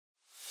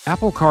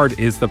Apple Card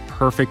is the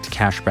perfect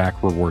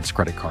cashback rewards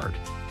credit card.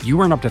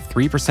 You earn up to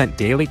 3%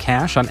 daily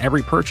cash on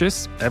every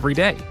purchase every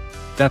day.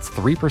 That's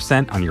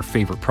 3% on your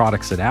favorite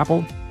products at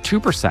Apple,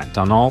 2%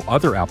 on all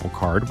other Apple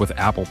Card with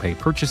Apple Pay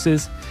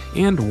purchases,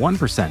 and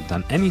 1%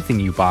 on anything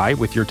you buy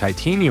with your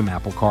titanium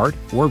Apple Card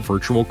or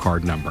virtual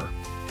card number.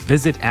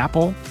 Visit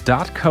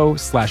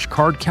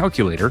apple.co/card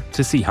calculator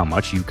to see how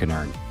much you can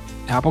earn.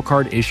 Apple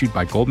Card issued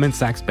by Goldman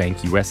Sachs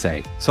Bank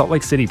USA, Salt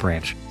Lake City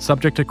branch,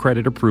 subject to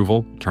credit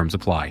approval, terms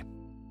apply.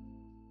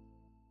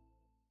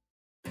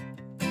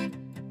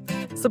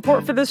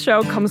 Support for this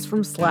show comes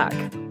from Slack.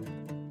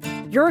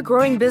 You're a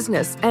growing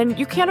business and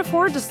you can't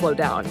afford to slow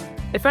down.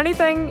 If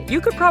anything,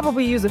 you could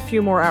probably use a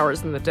few more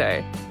hours in the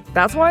day.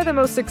 That's why the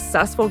most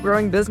successful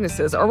growing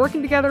businesses are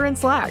working together in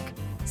Slack.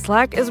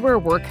 Slack is where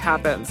work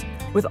happens,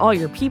 with all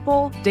your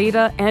people,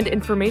 data, and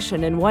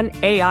information in one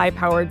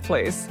AI-powered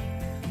place.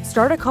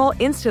 Start a call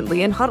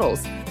instantly in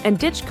huddles and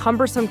ditch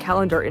cumbersome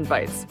calendar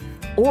invites.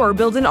 Or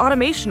build an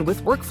automation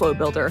with Workflow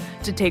Builder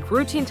to take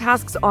routine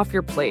tasks off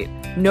your plate.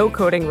 No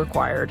coding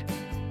required.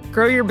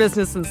 Grow your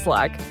business in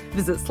Slack.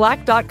 Visit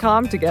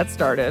slack.com to get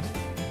started.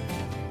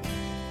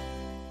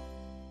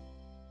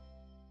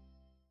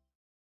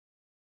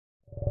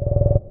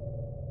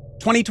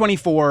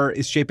 "2024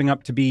 is shaping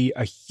up to be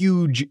a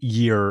huge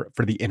year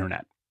for the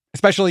internet,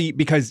 especially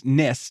because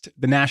NIST,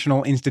 the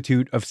National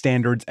Institute of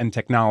Standards and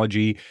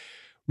Technology,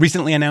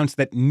 recently announced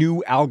that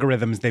new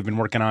algorithms they've been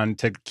working on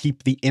to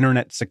keep the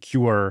internet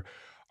secure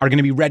are going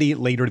to be ready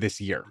later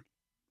this year.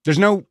 There's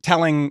no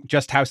telling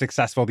just how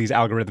successful these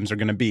algorithms are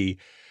going to be,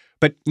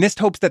 but NIST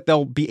hopes that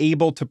they'll be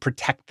able to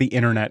protect the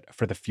internet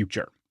for the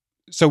future.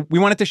 So we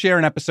wanted to share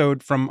an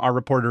episode from our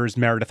reporters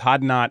Meredith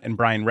Hodnott and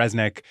Brian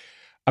Resnick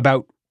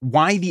about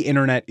why the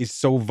internet is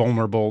so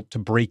vulnerable to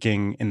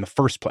breaking in the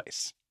first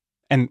place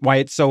and why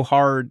it's so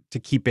hard to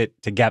keep it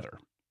together.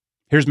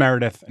 Here's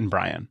Meredith and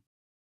Brian.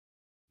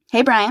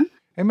 Hey, Brian.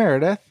 Hey,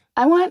 Meredith.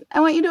 I want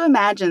you to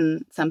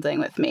imagine something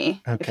with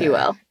me, if you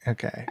will.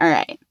 Okay. All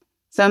right.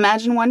 So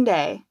imagine one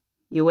day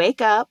you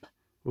wake up.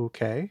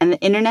 Okay. And the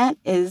internet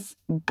is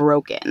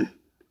broken.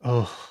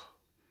 Oh.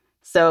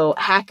 So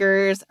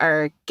hackers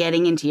are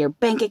getting into your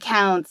bank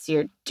accounts,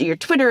 your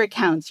Twitter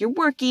accounts, your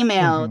work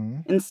email.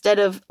 Mm-hmm. Instead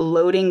of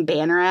loading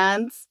banner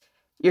ads,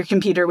 your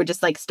computer would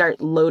just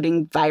start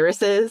loading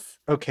viruses.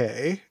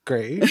 Okay,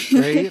 great.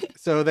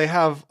 So they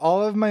have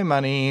all of my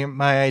money,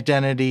 my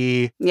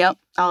identity. Yep,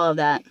 all of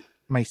that.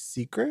 My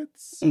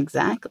secrets?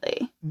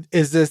 Exactly.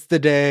 Is this the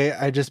day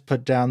I just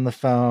put down the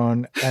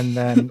phone and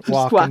then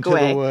walk into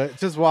the woods?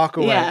 Just walk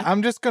away. Yeah.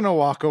 I'm just going to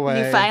walk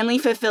away. You finally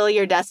fulfill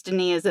your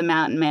destiny as a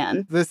mountain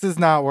man. This is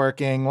not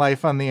working.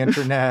 Life on the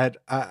internet.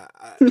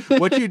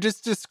 What you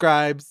just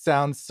described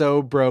sounds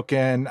so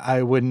broken.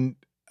 I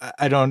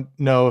don't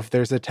know if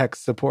there's a tech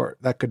support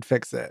that could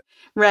fix it.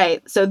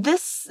 Right. So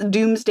this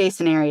doomsday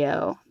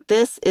scenario,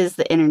 this is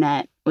the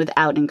internet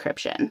without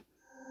encryption.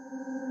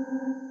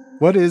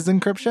 What is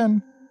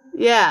encryption?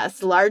 Yeah,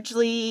 it's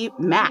largely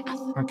math.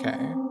 Okay.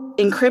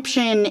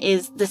 Encryption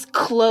is this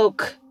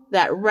cloak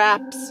that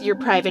wraps your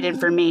private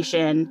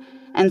information,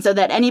 and so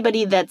that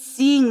anybody that's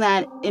seeing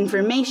that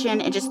information,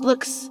 it just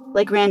looks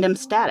like random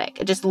static.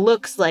 It just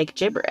looks like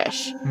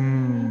gibberish.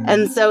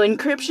 And so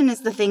encryption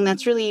is the thing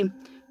that's really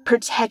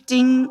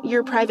protecting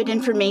your private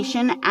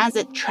information as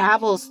it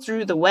travels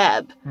through the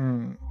web.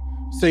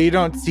 So you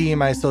don't see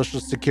my social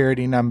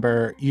security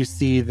number, you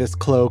see this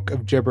cloak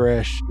of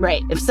gibberish.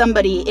 Right. If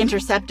somebody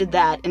intercepted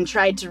that and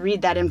tried to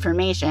read that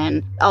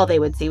information, all they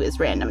would see was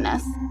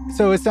randomness.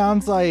 So it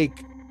sounds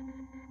like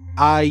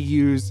I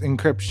use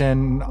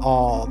encryption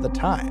all the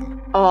time.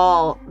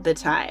 All the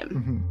time.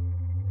 Mm-hmm.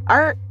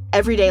 Our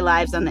everyday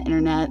lives on the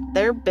internet,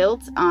 they're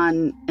built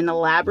on an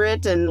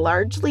elaborate and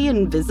largely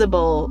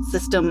invisible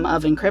system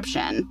of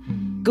encryption.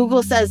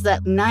 Google says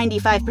that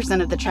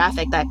 95% of the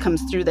traffic that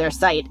comes through their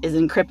site is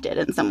encrypted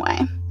in some way.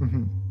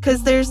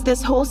 Because there's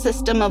this whole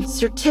system of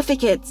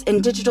certificates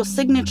and digital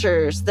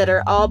signatures that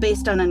are all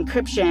based on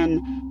encryption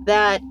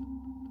that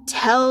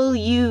tell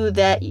you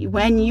that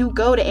when you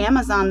go to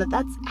Amazon,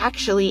 that's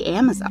actually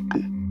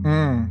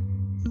Amazon.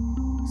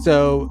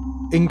 So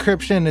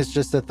encryption is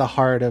just at the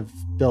heart of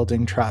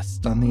building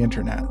trust on the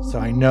internet. So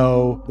I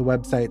know the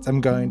websites I'm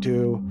going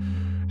to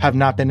have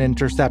not been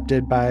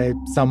intercepted by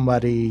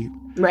somebody.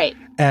 Right.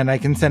 And I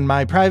can send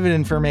my private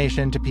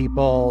information to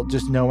people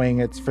just knowing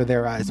it's for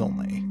their eyes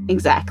only.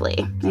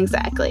 Exactly.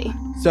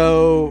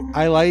 So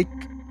I like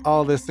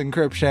all this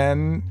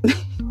encryption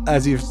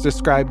as you've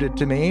described it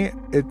to me.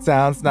 It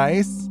sounds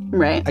nice.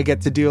 Right. I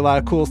get to do a lot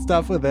of cool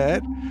stuff with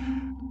it.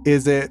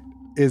 Is it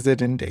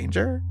in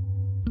danger?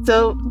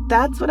 So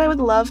that's what I would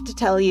love to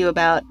tell you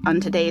about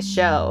on today's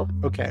show.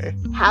 Okay.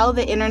 How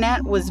the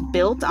internet was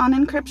built on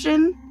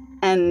encryption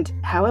and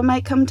how it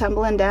might come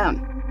tumbling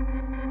down.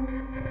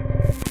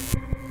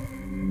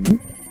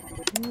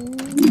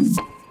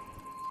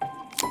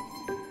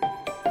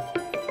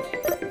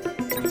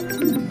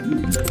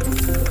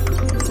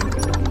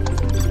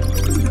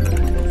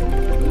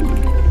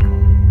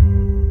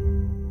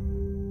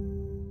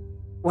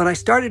 When I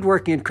started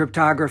working in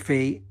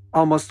cryptography,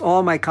 Almost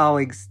all my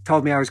colleagues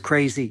told me I was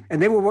crazy,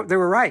 and they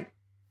were right.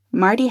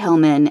 Marty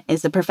Hellman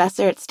is a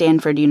professor at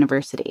Stanford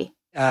University.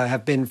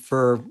 Have been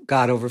for,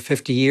 over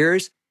 50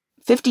 years.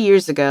 50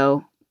 years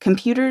ago,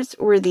 computers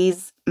were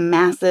these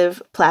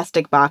massive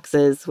plastic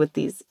boxes with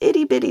these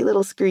itty-bitty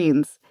little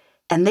screens,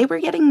 and they were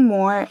getting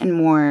more and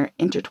more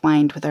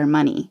intertwined with our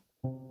money.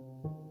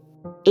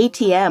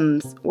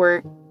 ATMs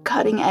were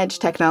cutting-edge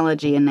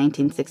technology in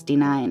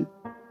 1969,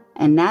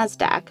 and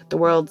NASDAQ, the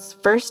world's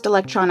first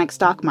electronic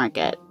stock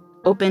market,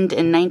 opened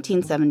in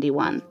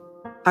 1971.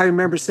 I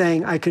remember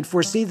saying I could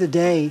foresee the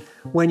day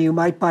when you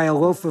might buy a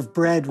loaf of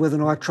bread with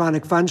an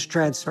electronic funds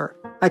transfer.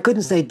 I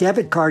couldn't say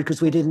debit card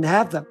because we didn't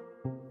have them.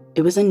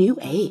 It was a new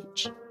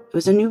age. It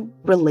was a new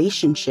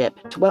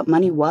relationship to what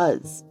money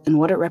was and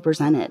what it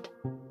represented.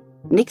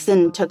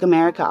 Nixon took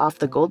America off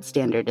the gold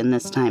standard in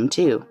this time,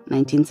 too,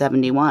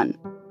 1971.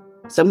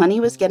 So money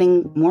was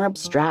getting more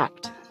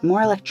abstract,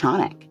 more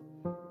electronic.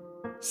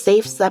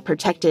 Safes that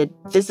protected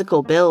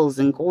physical bills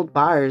and gold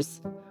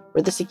bars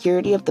were the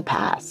security of the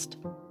past.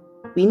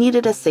 We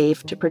needed a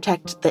safe to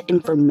protect the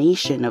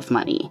information of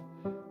money,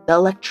 the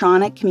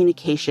electronic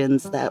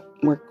communications that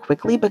were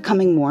quickly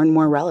becoming more and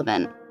more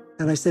relevant.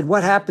 And I said,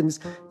 what happens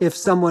if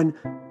someone,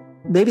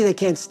 maybe they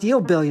can't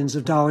steal billions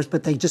of dollars,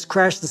 but they just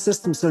crash the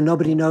system so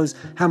nobody knows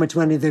how much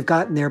money they've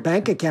got in their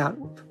bank account?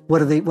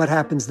 What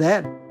happens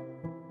then?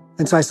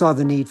 And so I saw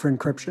the need for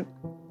encryption.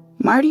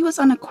 Marty was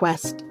on a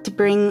quest to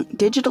bring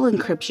digital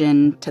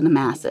encryption to the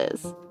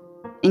masses.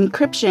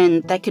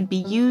 Encryption that could be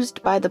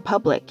used by the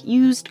public,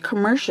 used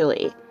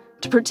commercially,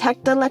 to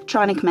protect the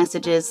electronic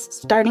messages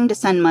starting to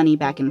send money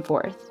back and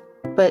forth.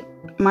 But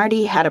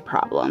Marty had a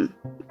problem,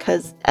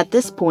 because at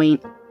this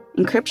point,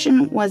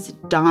 encryption was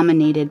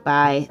dominated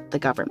by the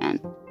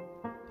government.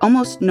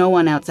 Almost no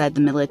one outside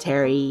the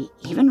military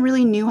even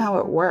really knew how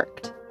it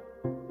worked.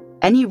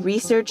 Any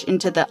research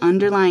into the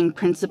underlying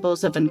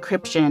principles of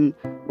encryption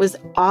was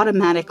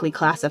automatically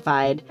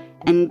classified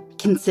and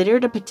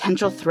considered a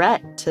potential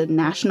threat to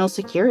national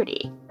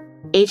security.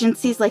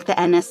 Agencies like the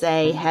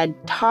NSA had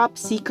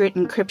top-secret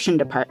encryption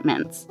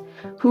departments,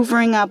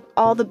 hoovering up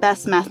all the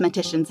best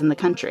mathematicians in the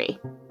country.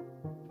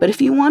 But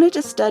if you wanted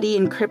to study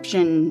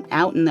encryption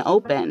out in the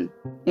open,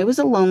 it was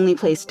a lonely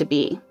place to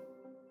be.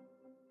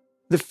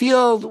 The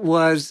field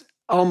was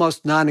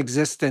almost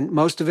non-existent.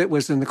 Most of it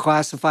was in the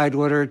classified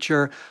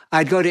literature.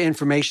 I'd go to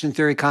information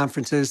theory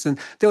conferences, and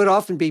there would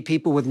often be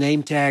people with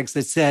name tags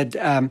that said,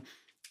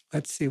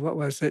 what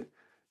was it?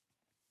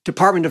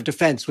 Department of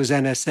Defense was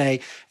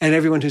NSA, and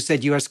everyone who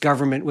said U.S.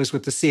 government was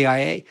with the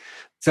CIA.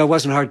 So it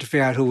wasn't hard to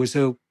figure out who was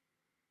who.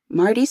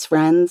 Marty's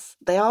friends,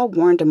 they all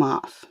warned him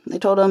off. They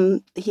told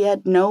him he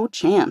had no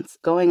chance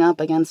going up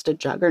against a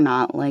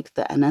juggernaut like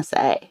the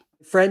NSA.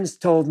 Friends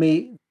told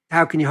me,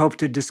 how can you hope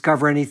to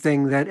discover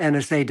anything that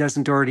NSA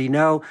doesn't already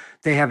know?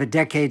 They have a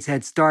decade's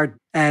head start.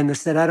 And they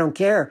said, I don't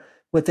care.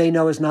 What they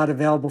know is not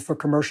available for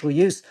commercial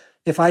use.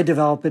 If I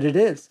develop it, it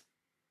is.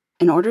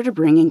 In order to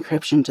bring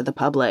encryption to the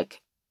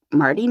public,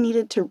 Marty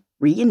needed to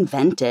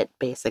reinvent it,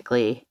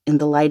 basically, in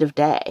the light of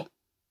day.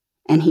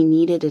 And he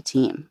needed a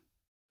team.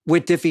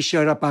 Whit Diffie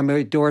showed up on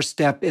my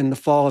doorstep in the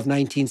fall of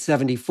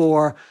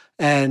 1974,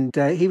 and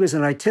he was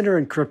an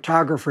itinerant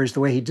cryptographer, is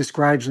the way he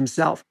describes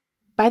himself.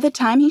 By the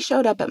time he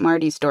showed up at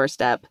Marty's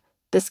doorstep,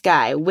 this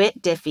guy,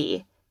 Whit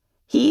Diffie,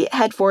 he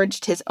had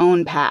forged his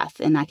own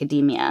path in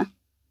academia.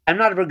 I'm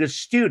not a very good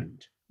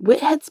student. Whit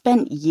had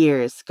spent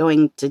years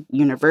going to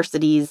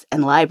universities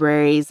and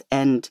libraries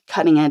and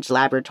cutting-edge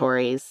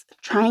laboratories,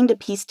 trying to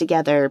piece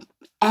together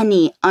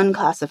any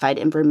unclassified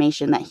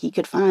information that he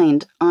could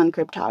find on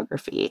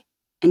cryptography.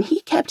 And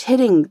he kept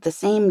hitting the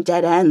same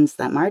dead ends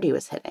that Marty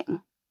was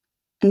hitting.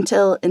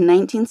 Until in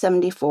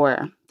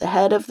 1974, the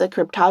head of the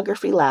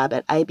cryptography lab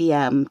at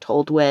IBM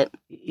told Whit,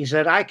 he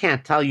said, I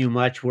can't tell you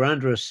much. We're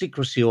under a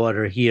secrecy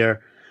order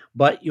here,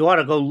 but you ought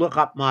to go look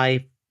up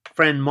my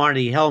friend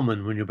Marty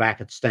Hellman when you're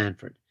back at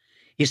Stanford.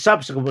 He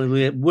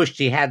subsequently wished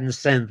he hadn't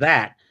sent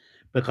that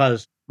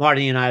because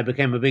Marty and I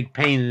became a big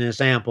pain in his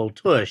ample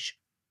tush.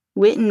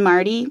 Whit and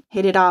Marty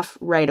hit it off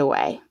right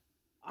away.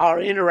 Our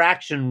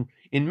interaction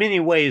in many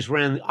ways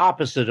ran the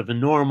opposite of a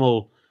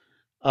normal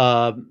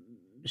graduate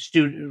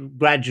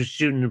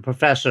student and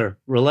professor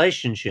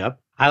relationship.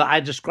 I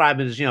describe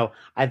it as,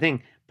 I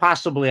think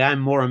possibly I'm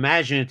more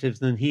imaginative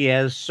than he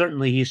is.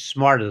 Certainly he's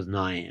smarter than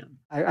I am.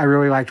 I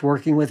really liked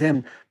working with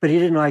him, but he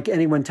didn't like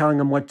anyone telling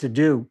him what to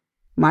do.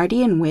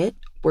 Marty and Whit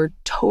were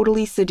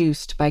totally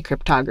seduced by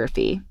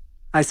cryptography.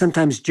 I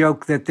sometimes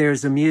joke that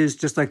there's a muse,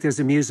 just like there's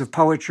a muse of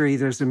poetry,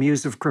 there's a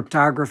muse of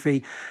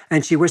cryptography.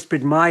 And she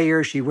whispered in my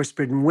ear, she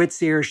whispered in Whit's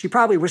ear, she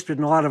probably whispered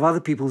in a lot of other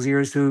people's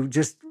ears who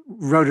just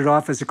wrote it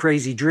off as a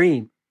crazy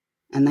dream.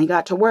 And they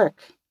got to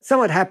work.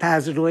 Somewhat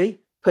haphazardly.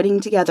 Putting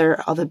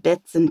together all the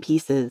bits and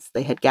pieces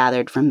they had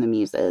gathered from the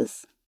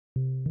muses.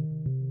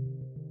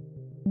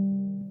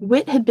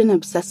 Whit had been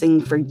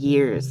obsessing for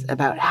years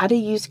about how to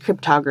use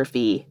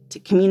cryptography to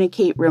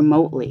communicate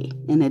remotely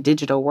in a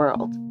digital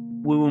world.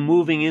 We were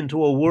moving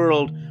into a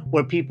world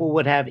where people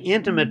would have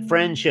intimate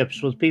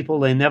friendships with people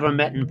they never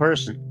met in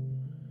person.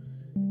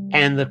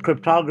 and that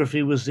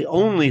cryptography was the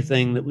only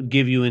thing that would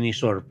give you any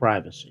sort of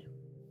privacy.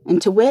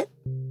 And to Witt,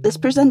 this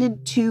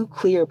presented two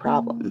clear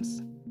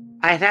problems.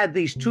 I had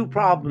these two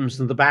problems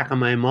in the back of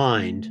my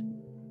mind,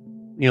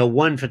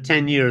 one for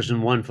 10 years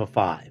and one for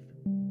 5.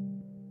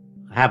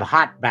 I have a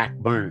hot back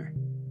burner.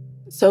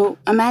 So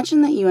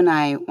imagine that you and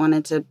I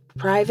wanted to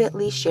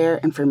privately share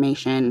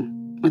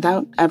information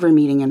without ever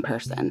meeting in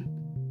person.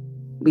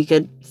 We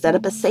could set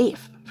up a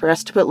safe for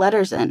us to put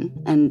letters in,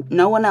 and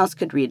no one else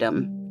could read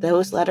them.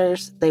 Those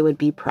letters, they would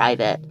be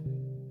private.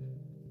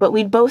 But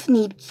we'd both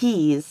need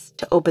keys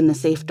to open the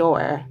safe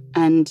door,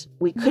 and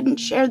we couldn't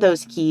share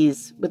those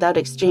keys without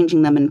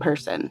exchanging them in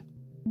person.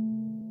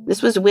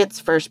 This was Witt's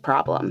first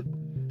problem.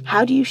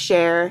 How do you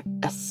share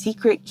a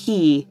secret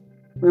key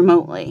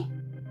remotely?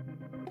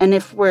 And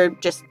if we're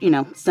just,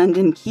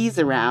 sending keys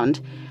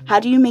around, how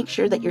do you make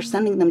sure that you're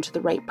sending them to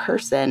the right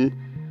person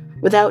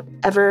without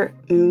ever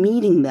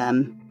meeting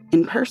them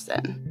in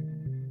person?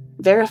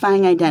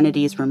 Verifying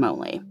identities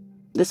remotely.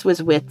 This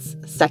was Witt's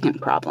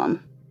second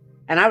problem.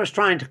 And I was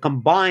trying to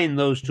combine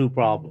those two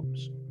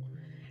problems.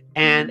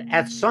 And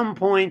at some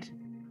point,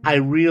 I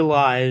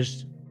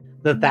realized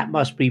that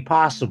must be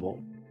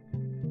possible.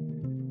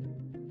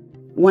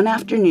 One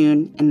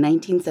afternoon in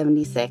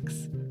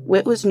 1976,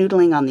 Witt was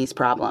noodling on these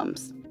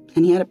problems,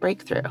 and he had a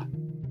breakthrough.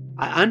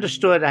 I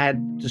understood I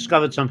had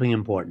discovered something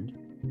important.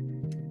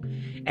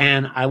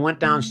 And I went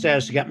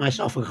downstairs to get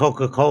myself a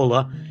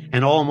Coca-Cola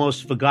and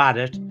almost forgot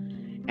it.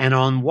 And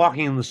on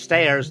walking the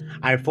stairs,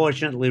 I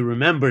fortunately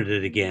remembered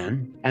it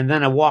again. And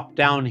then I walked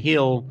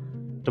downhill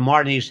to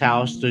Marty's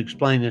house to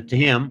explain it to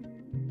him.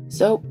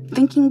 So,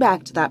 thinking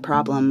back to that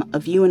problem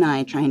of you and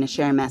I trying to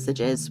share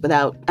messages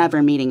without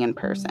ever meeting in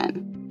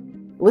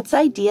person, Witt's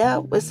idea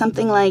was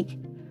something like,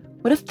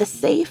 what if the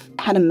safe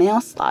had a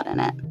mail slot in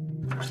it?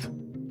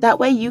 That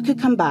way you could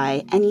come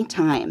by any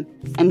time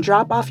and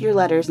drop off your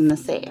letters in the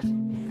safe,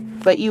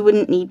 but you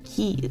wouldn't need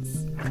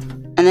keys.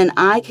 And then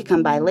I could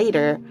come by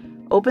later,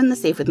 open the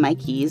safe with my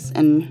keys,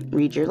 and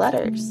read your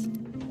letters.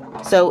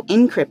 So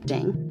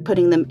encrypting,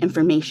 putting the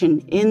information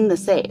in the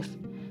safe,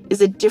 is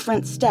a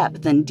different step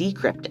than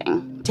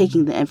decrypting,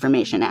 taking the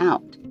information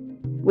out.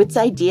 Witt's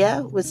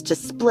idea was to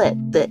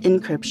split the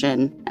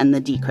encryption and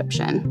the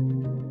decryption.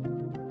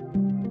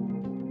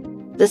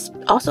 This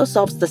also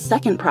solves the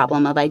second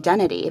problem of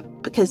identity,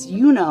 because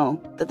you know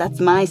that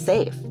that's my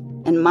safe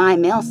and my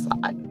mail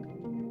slot.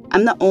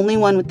 I'm the only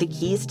one with the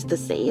keys to the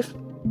safe,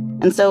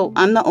 and so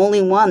I'm the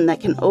only one that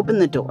can open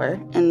the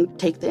door and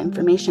take the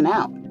information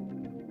out.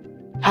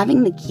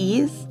 Having the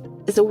keys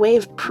is a way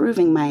of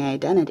proving my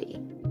identity.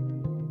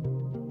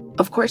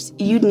 Of course,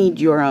 you'd need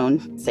your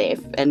own safe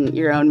and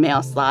your own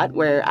mail slot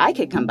where I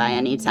could come by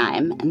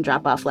anytime and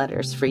drop off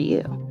letters for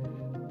you.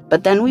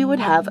 But then we would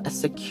have a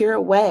secure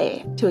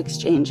way to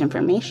exchange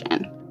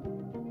information.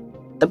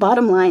 The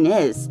bottom line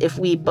is, if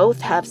we both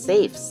have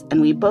safes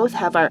and we both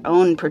have our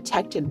own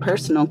protected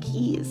personal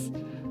keys,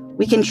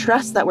 we can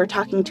trust that we're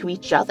talking to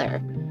each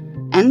other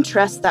and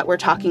trust that we're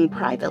talking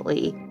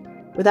privately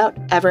without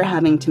ever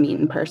having to meet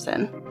in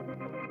person.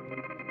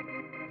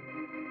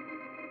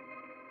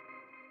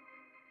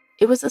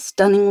 It was a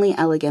stunningly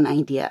elegant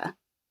idea,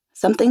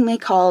 something they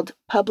called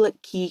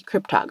public key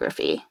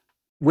cryptography.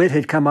 Witt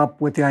had come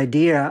up with the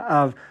idea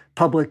of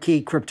public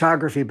key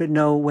cryptography, but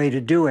no way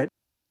to do it.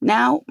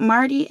 Now,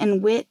 Marty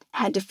and Witt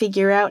had to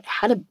figure out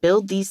how to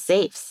build these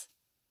safes.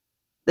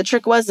 The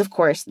trick was, of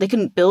course, they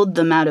couldn't build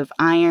them out of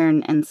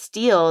iron and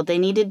steel. They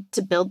needed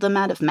to build them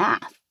out of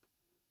math.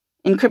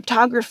 In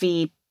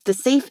cryptography, the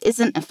safe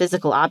isn't a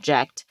physical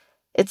object.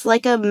 It's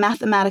like a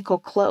mathematical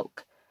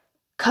cloak,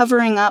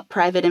 covering up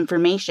private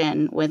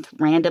information with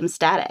random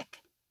static.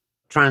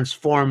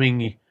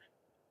 Transforming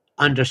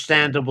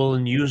understandable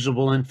and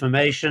usable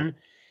information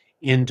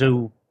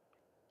into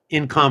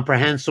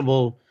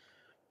incomprehensible,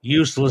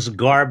 useless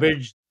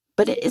garbage.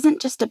 But it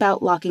isn't just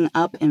about locking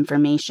up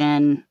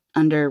information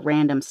under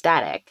random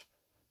static.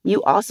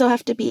 You also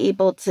have to be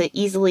able to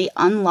easily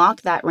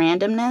unlock that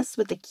randomness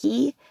with a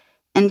key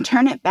and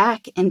turn it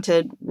back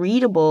into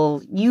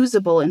readable,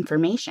 usable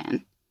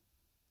information.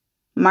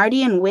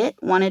 Marty and Witt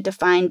wanted to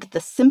find the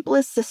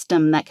simplest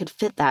system that could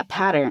fit that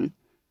pattern.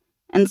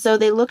 And so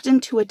they looked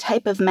into a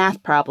type of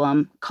math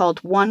problem called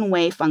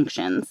one-way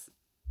functions.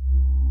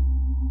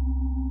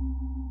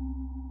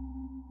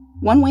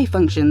 One-way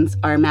functions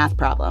are math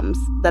problems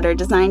that are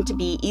designed to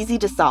be easy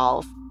to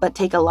solve, but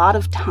take a lot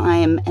of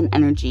time and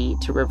energy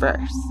to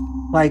reverse.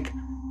 Like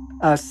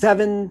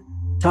 7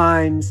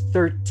 times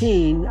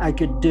 13, I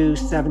could do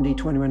 70,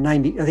 21,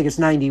 90, I think it's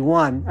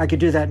 91. I could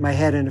do that in my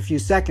head in a few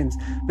seconds.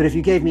 But if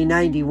you gave me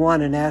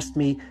 91 and asked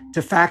me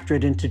to factor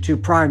it into 2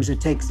 primes,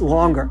 it takes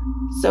longer.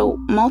 So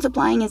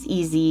multiplying is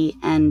easy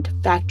and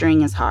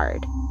factoring is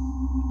hard.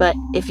 But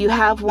if you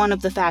have one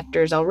of the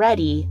factors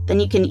already, then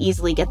you can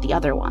easily get the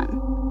other one.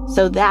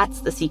 So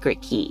that's the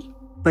secret key.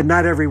 But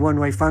not every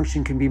one-way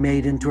function can be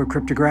made into a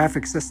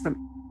cryptographic system.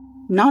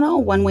 Not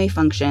all one-way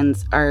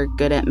functions are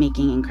good at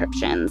making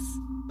encryptions,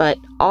 but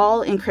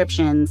all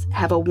encryptions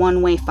have a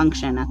one-way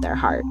function at their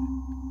heart.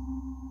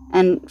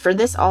 And for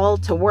this all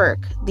to work,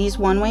 these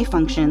one-way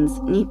functions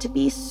need to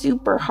be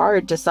super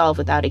hard to solve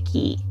without a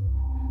key.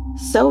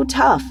 So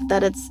tough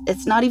that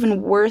it's not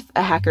even worth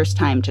a hacker's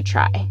time to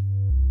try.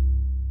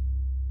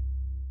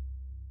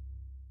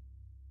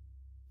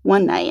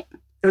 One night,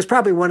 It was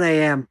probably 1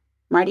 a.m.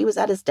 Marty was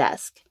at his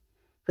desk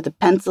with a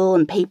pencil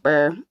and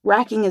paper,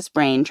 racking his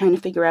brain, trying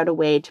to figure out a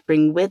way to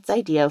bring Witt's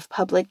idea of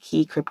public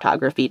key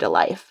cryptography to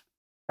life.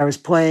 I was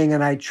playing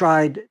and I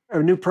tried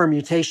a new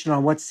permutation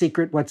on what's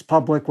secret, what's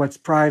public, what's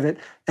private,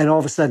 and all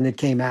of a sudden it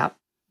came out.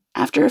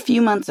 After a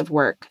few months of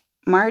work,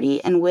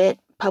 Marty and Witt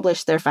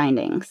published their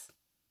findings.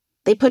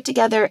 They put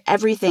together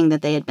everything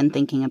that they had been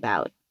thinking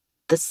about.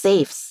 The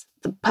safes,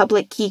 the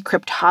public key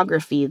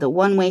cryptography, the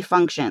one-way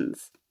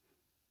functions.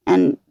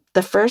 And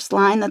the first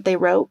line that they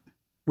wrote,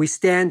 "We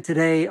stand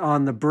today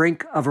on the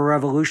brink of a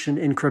revolution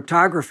in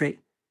cryptography."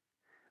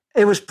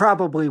 It was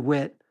probably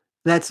Witt.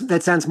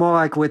 That sounds more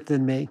like Witt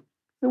than me.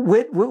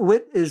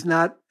 Witt is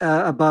not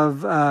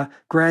above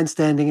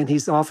grandstanding, and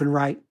he's often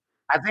right.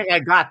 I think I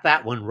got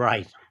that one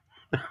right.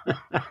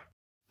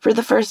 For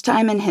the first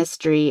time in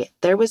history,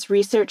 there was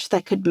research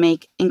that could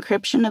make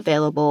encryption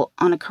available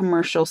on a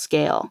commercial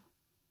scale.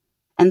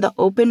 And the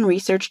open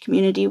research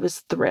community was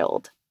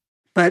thrilled.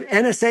 But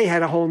NSA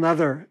had a whole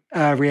nother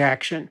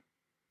reaction.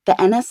 The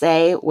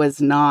NSA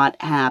was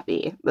not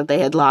happy that they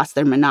had lost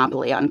their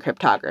monopoly on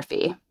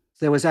cryptography.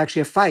 There was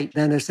actually a fight.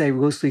 The NSA,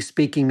 loosely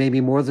speaking, maybe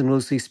more than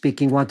loosely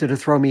speaking, wanted to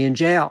throw me in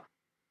jail.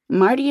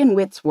 Marty and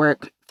Witt's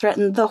work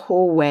threatened the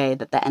whole way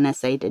that the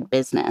NSA did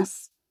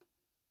business.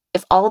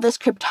 If all this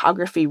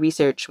cryptography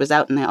research was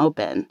out in the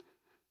open,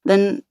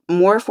 then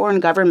more foreign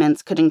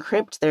governments could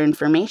encrypt their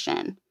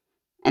information.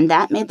 And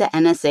that made the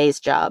NSA's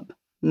job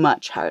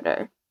much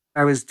harder.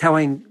 I was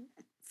telling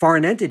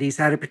foreign entities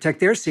how to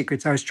protect their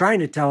secrets. I was trying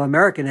to tell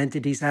American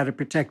entities how to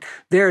protect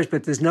theirs,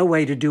 but there's no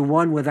way to do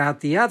one without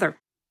the other.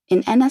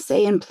 An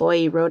NSA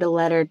employee wrote a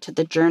letter to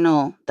the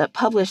journal that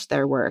published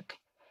their work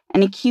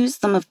and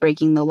accused them of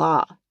breaking the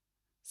law,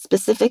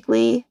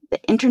 specifically the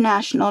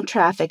International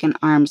Traffic in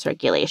Arms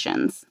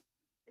Regulations.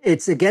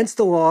 It's against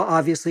the law,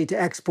 obviously,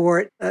 to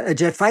export a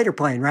jet fighter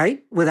plane,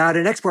 right? Without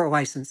an export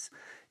license.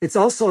 It's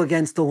also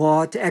against the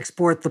law to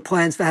export the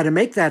plans for how to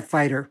make that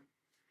fighter,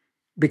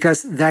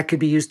 because that could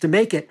be used to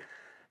make it.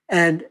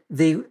 And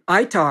the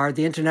ITAR,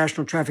 the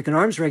International Traffic in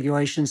Arms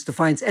Regulations,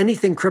 defines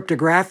anything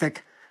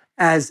cryptographic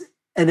as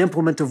an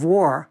implement of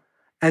war.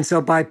 And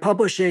so by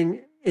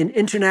publishing in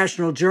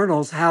international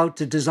journals how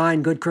to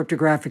design good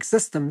cryptographic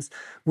systems,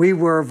 we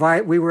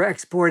were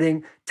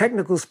exporting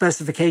technical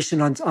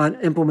specification on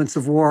implements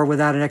of war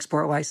without an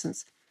export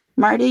license.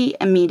 Marty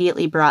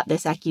immediately brought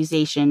this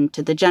accusation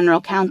to the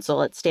general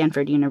counsel at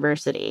Stanford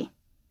University.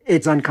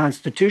 It's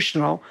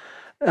unconstitutional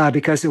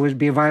because it would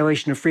be a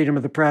violation of freedom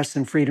of the press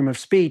and freedom of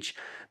speech.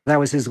 That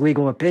was his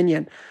legal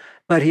opinion.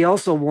 But he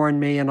also warned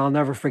me, and I'll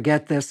never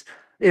forget this,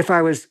 if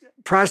I was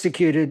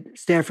prosecuted,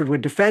 Stanford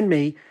would defend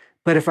me,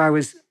 but if I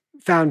was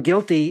found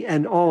guilty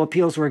and all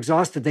appeals were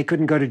exhausted, they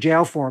couldn't go to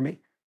jail for me.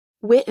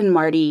 Witt and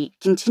Marty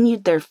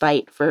continued their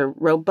fight for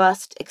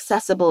robust,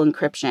 accessible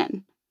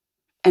encryption.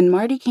 And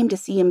Marty came to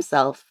see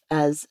himself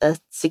as a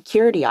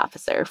security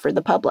officer for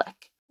the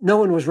public. No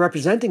one was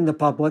representing the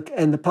public,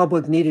 and the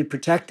public needed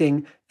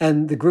protecting,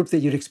 and the group that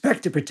you'd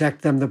expect to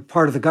protect them, the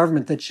part of the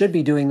government that should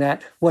be doing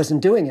that,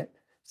 wasn't doing it.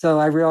 So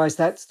I realized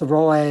that's the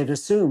role I had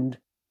assumed.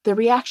 The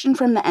reaction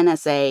from the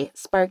NSA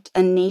sparked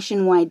a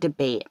nationwide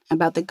debate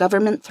about the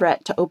government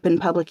threat to open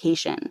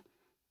publication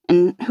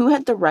and who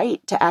had the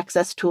right to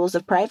access tools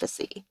of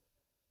privacy.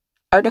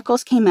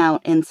 Articles came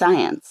out in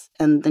Science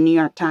and the New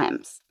York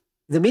Times.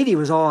 The media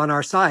was all on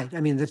our side.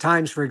 I mean, the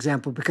Times, for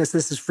example, because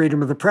this is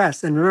freedom of the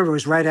press. And remember, it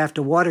was right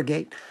after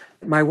Watergate.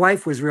 My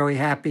wife was really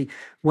happy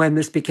when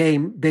this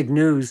became big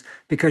news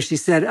because she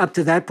said, up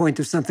to that point,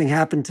 if something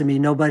happened to me,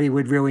 nobody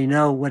would really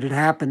know what had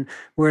happened.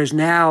 Whereas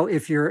now,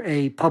 if you're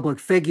a public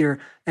figure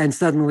and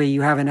suddenly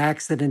you have an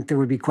accident, there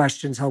would be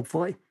questions,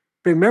 hopefully.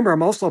 But remember,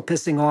 I'm also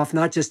pissing off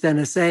not just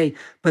NSA,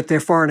 but their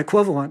foreign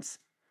equivalents.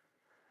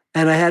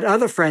 And I had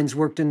other friends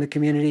worked in the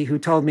community who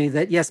told me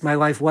that, yes, my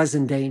life was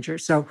in danger.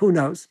 So who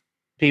knows?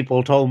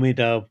 People told me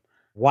to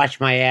watch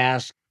my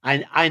ass.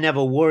 I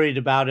never worried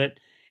about it.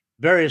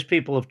 Various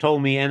people have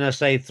told me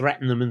NSA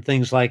threatened them and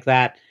things like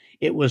that.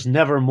 It was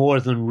never more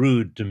than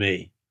rude to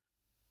me.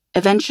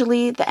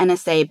 Eventually, the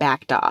NSA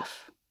backed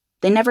off.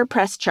 They never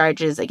pressed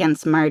charges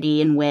against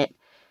Marty and Witt.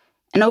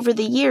 And over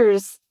the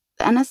years,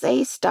 the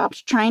NSA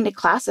stopped trying to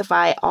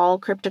classify all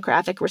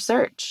cryptographic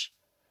research.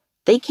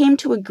 They came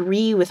to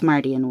agree with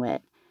Marty and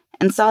Witt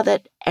and saw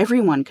that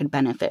everyone could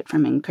benefit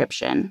from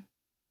encryption.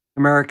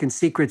 American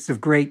secrets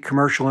of great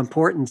commercial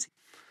importance.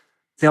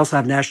 They also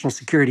have national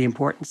security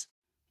importance.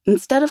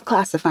 Instead of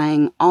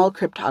classifying all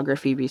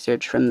cryptography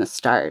research from the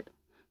start,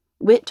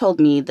 Witt told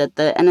me that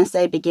the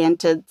NSA began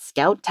to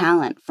scout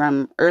talent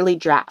from early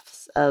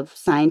drafts of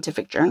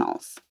scientific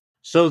journals.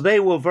 So they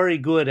were very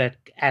good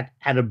at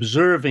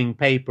observing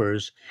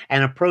papers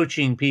and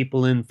approaching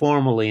people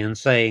informally and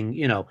saying,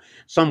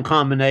 some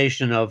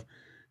combination of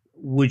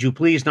would you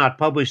please not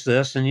publish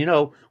this? And,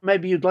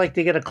 maybe you'd like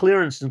to get a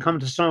clearance and come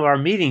to some of our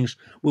meetings.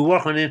 We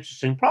work on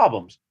interesting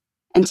problems.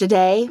 And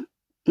today,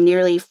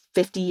 nearly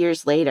 50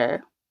 years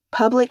later,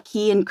 public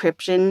key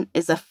encryption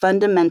is a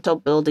fundamental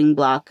building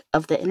block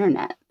of the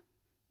internet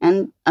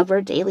and of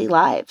our daily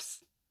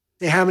lives.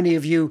 How many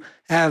of you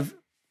have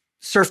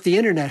surfed the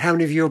internet? How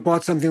many of you have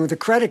bought something with a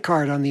credit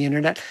card on the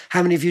internet?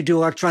 How many of you do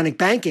electronic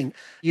banking?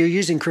 You're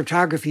using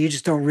cryptography, you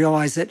just don't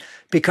realize it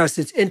because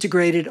it's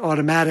integrated,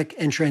 automatic,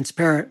 and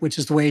transparent, which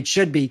is the way it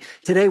should be.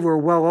 Today, we're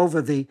well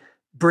over the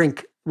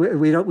brink.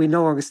 We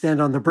no longer stand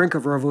on the brink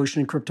of a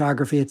revolution in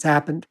cryptography. It's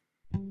happened.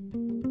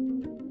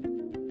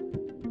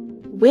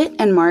 Whit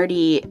and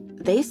Marty,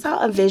 they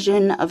saw a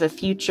vision of a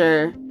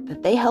future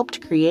that they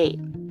helped create.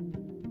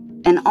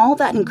 And all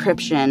that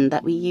encryption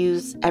that we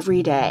use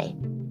every day,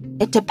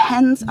 it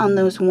depends on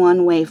those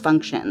one-way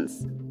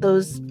functions,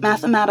 those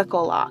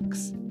mathematical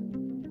locks.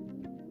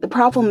 The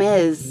problem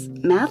is,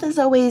 math is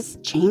always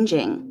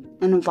changing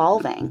and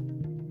evolving.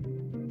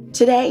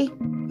 Today,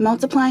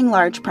 multiplying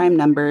large prime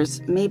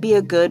numbers may be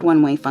a good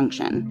one-way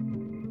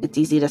function. It's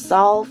easy to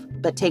solve,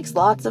 but takes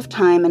lots of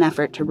time and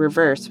effort to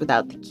reverse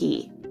without the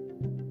key.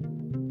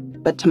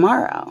 But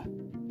tomorrow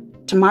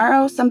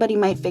somebody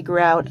might figure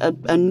out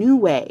a new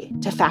way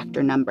to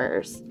factor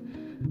numbers,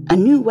 a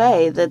new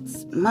way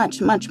that's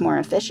much, much more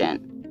efficient.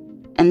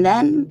 And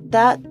then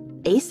that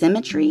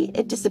asymmetry,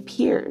 it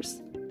disappears,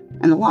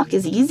 and the lock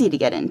is easy to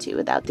get into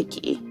without the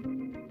key.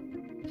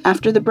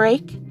 After the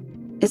break,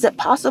 is it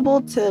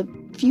possible to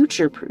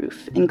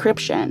future-proof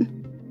encryption?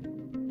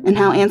 And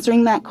how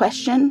answering that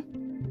question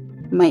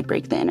might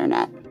break the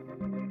internet.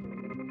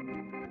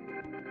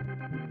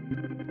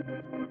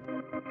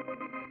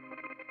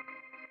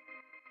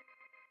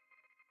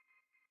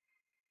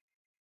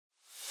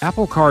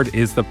 Apple Card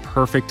is the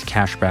perfect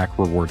cashback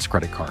rewards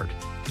credit card.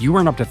 You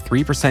earn up to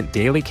 3%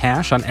 daily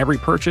cash on every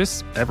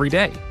purchase every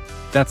day.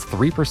 That's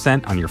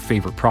 3% on your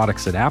favorite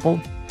products at Apple,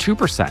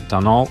 2%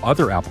 on all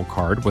other Apple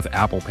Card with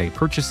Apple Pay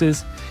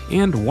purchases,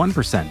 and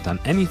 1% on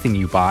anything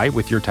you buy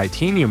with your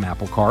titanium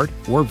Apple Card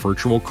or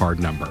virtual card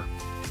number.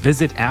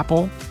 Visit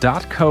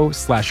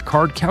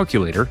apple.co/card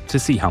calculator to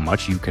see how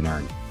much you can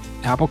earn.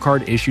 Apple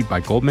Card issued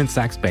by Goldman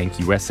Sachs Bank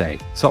USA,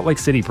 Salt Lake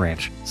City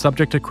branch,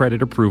 subject to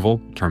credit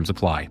approval, terms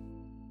apply.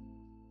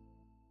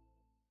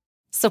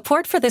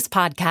 Support for this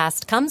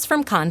podcast comes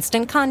from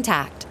Constant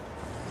Contact.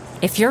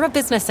 If you're a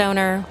business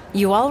owner,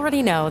 you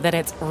already know that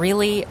it's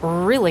really,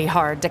 really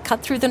hard to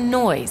cut through the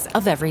noise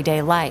of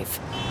everyday life.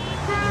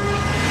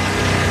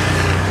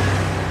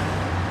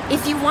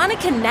 If you want to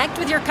connect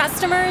with your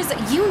customers,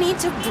 you need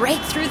to break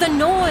through the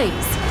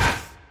noise.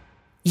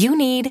 You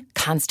need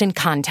Constant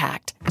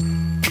Contact.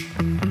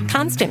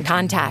 Constant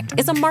Contact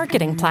is a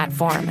marketing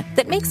platform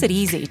that makes it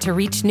easy to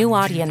reach new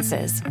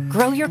audiences,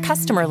 grow your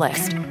customer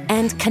list,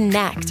 and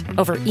connect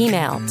over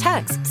email,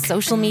 text,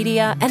 social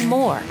media, and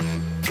more.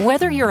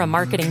 Whether you're a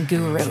marketing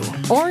guru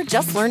or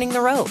just learning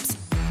the ropes,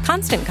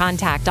 Constant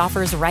Contact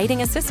offers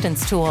writing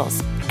assistance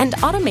tools and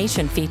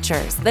automation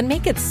features that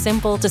make it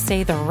simple to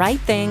say the right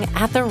thing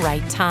at the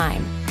right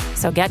time.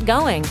 So get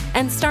going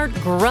and start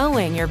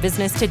growing your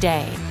business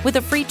today with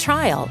a free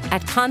trial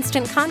at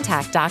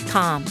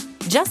ConstantContact.com.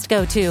 Just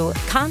go to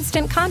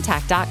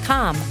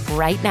ConstantContact.com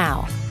right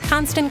now.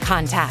 Constant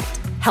Contact,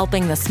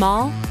 helping the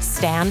small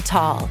stand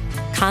tall.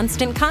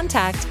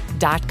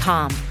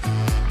 ConstantContact.com.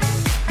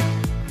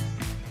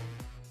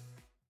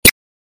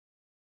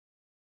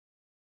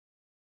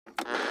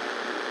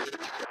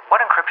 What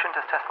encryption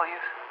does Tesla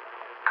use?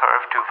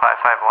 Curve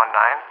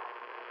 25519.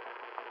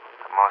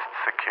 The most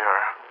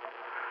secure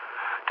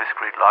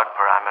discrete log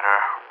parameter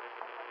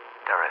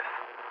there is.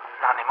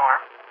 Not anymore.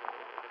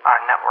 Our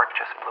network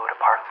just blew it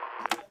apart.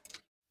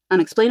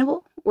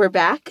 Unexplainable. We're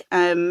back.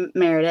 I'm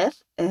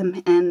Meredith.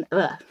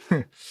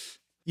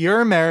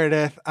 You're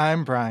Meredith.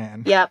 I'm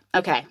Brian. Yep.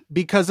 Okay.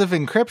 Because of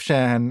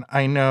encryption,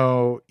 I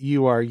know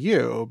you are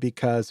you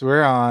because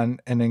we're on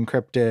an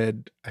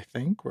encrypted, I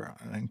think we're on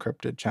an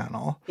encrypted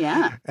channel.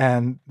 Yeah.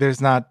 And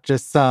there's not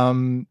just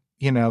some,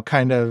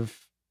 kind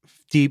of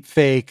deep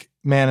fake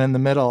man in the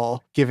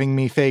middle giving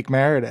me fake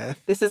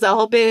Meredith. This has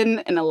all been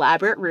an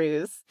elaborate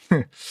ruse.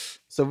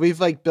 So we've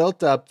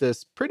built up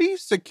this pretty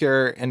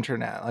secure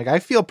internet. I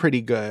feel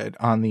pretty good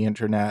on the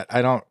internet.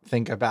 I don't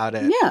think about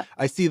it. Yeah.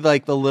 I see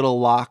the little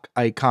lock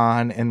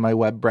icon in my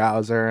web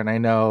browser and I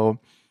know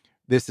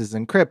this is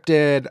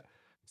encrypted.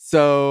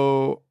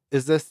 So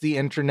is this the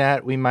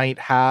internet we might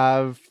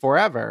have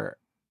forever?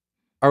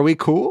 Are we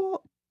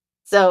cool?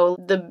 So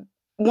the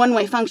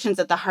one-way functions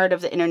at the heart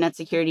of the internet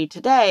security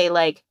today,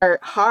 are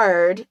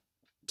hard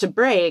to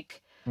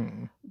break,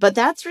 but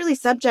that's really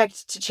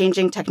subject to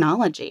changing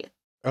technology.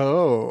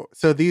 Oh,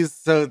 so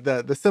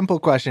the simple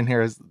question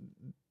here is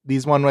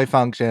these one-way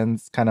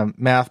functions, kind of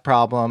math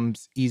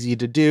problems, easy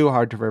to do,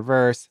 hard to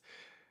reverse.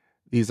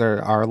 These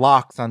are our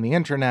locks on the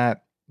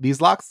internet.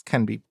 These locks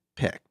can be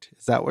picked.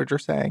 Is that what you're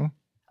saying?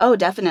 Oh,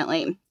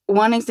 definitely.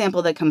 One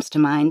example that comes to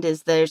mind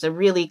is there's a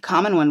really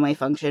common one-way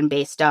function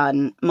based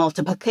on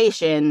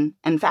multiplication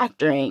and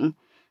factoring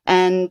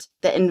And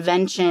the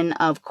invention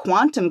of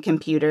quantum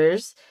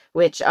computers,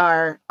 which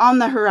are on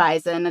the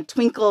horizon, a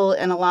twinkle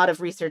in a lot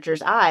of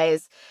researchers'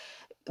 eyes,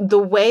 the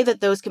way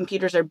that those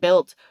computers are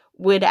built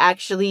would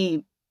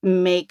actually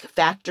make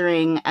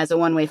factoring as a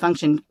one-way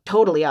function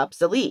totally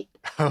obsolete.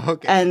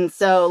 Okay. And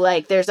so,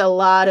 like, there's a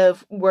lot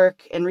of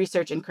work and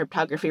research in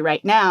cryptography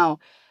right now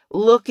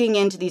looking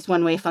into these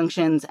one-way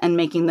functions and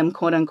making them,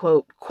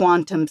 quote-unquote,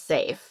 quantum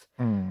safe.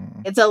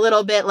 It's a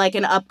little bit like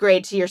an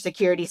upgrade to your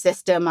security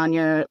system on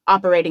your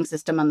operating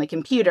system on the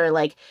computer.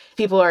 Like,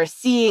 people are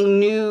seeing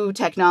new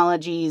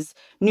technologies,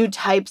 new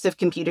types of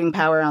computing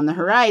power on the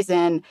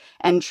horizon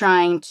and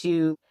trying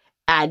to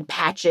add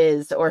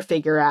patches or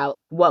figure out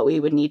what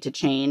we would need to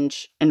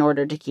change in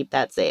order to keep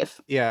that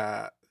safe.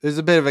 Yeah. There's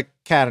a bit of a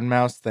cat and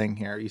mouse thing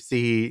here. You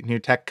see new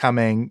tech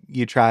coming,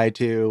 you try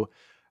to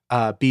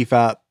beef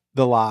up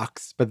the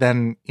locks, but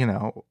then,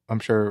 I'm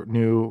sure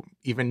new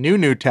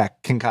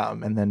tech can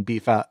come and then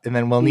beef up, and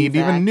then we'll need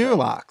even new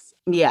locks.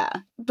 Yeah.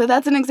 But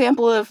that's an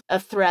example of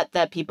a threat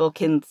that people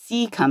can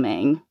see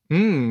coming.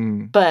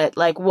 But,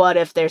 like, what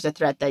if there's a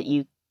threat that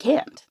you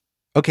can't?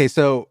 Okay,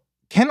 so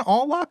can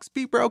all locks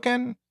be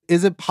broken?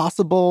 Is it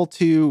possible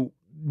to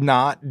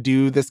not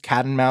do this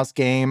cat and mouse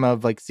game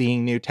of, like,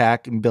 seeing new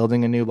tech and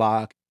building a new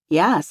lock?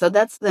 Yeah, so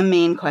that's the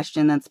main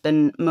question that's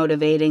been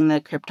motivating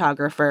the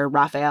cryptographer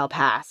Rafael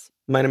Paz.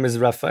 My name is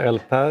Rafael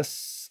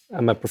Paz.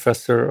 I'm a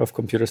professor of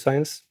computer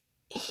science.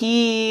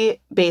 He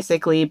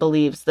basically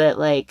believes that,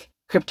 like,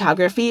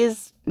 cryptography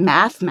is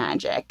math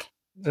magic.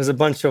 There's a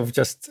bunch of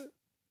just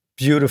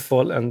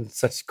beautiful and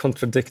such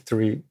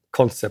contradictory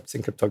concepts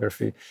in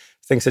cryptography.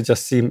 Things that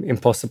just seem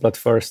impossible at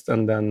first,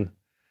 and then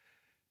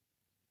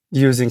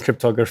using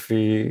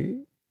cryptography,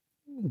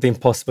 the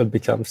impossible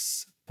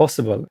becomes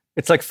possible.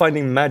 It's like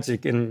finding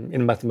magic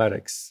in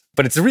mathematics,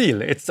 but it's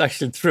real. It's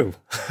actually true.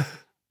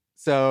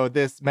 So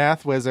this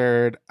math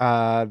wizard,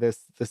 the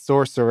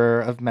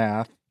sorcerer of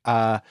math,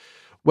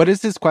 what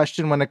is his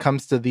question when it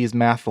comes to these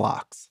math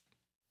locks?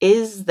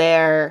 Is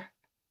there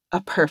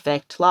a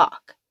perfect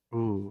lock?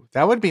 Ooh,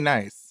 that would be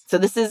nice. So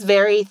this is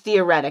very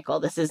theoretical.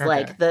 This is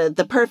like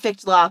the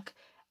perfect lock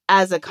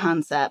as a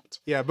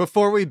concept. Yeah,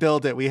 before we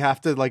build it, we have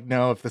to, like,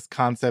 know if this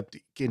concept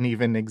can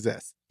even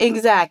exist.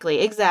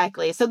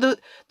 Exactly. So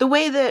the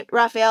way that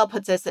Rafael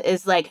puts this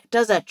is, like,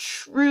 does a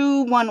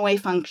true one-way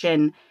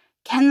function,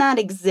 can that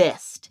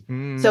exist?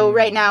 So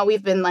right now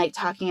we've been, like,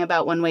 talking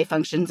about one-way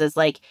functions as,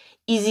 like,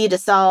 easy to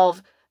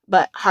solve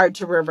but hard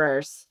to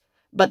reverse.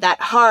 But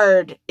that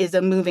hard is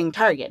a moving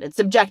target. It's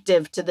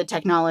subjective to the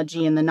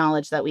technology and the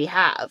knowledge that we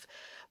have.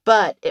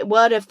 But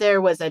what if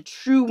there was a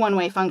true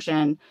one-way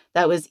function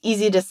that was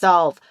easy to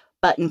solve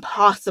but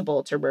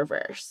impossible to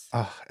reverse?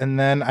 Oh, and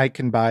then I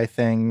can buy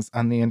things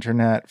on the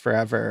internet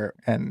forever,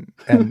 and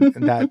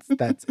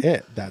that's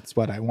it. That's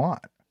what I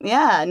want.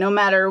 Yeah, no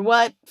matter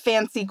what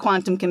fancy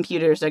quantum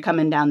computers are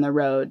coming down the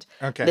road,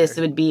 this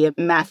would be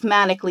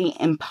mathematically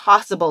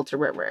impossible to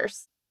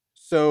reverse.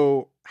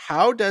 So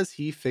how does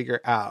he figure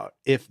out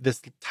if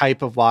this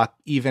type of lock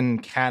even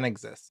can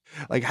exist?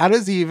 Like, how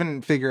does he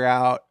even figure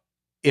out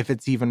if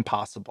it's even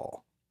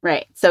possible?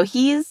 Right. So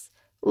he's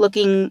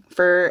looking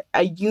for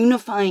a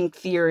unifying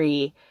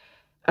theory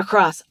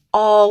across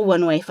all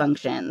one-way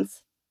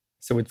functions.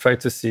 So we try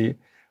to see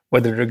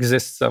whether there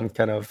exists some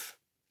kind of,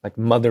 like,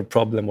 mother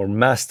problem or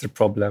master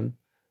problem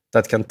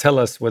that can tell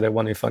us whether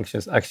one-way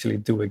functions actually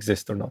do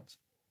exist or not.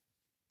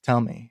 Tell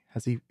me,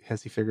 has he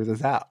figured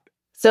this out?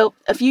 So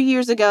a few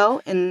years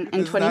ago in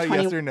 2020...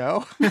 Not yes or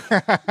no?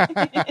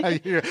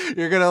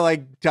 You're going to,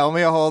 like, tell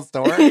me a whole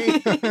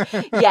story?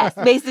 Yes,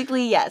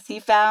 basically, yes. He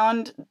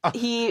found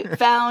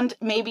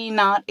maybe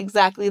not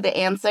exactly the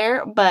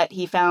answer, but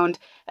he found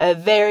a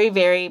very,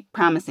 very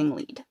promising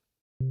lead.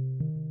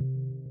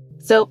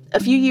 So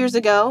a few years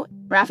ago,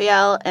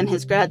 Rafael and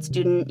his grad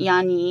student,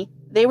 Yanni,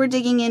 they were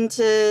digging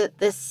into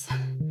this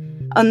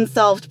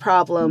unsolved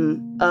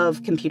problem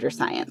of computer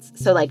science.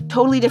 So, like,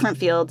 totally different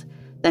field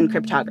than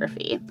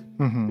cryptography.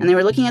 And they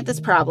were looking at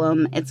this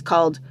problem. It's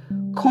called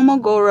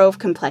Kolmogorov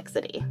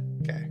complexity.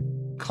 Okay.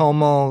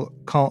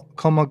 Kolmogorov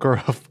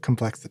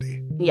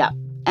complexity. Yeah.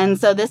 And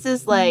so this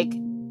is, like,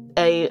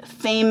 a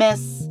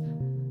famous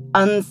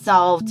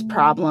unsolved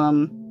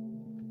problem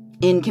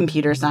in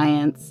computer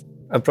science.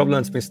 A problem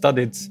that's been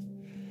studied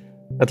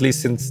at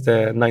least since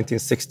the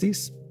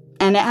 1960s.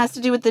 And it has to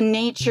do with the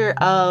nature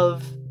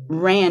of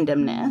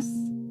randomness.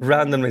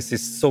 Randomness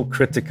is so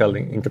critical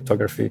in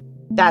cryptography.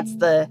 That's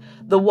the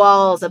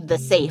walls of the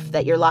safe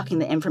that you're locking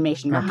the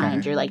information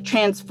behind. You're, like,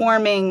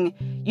 transforming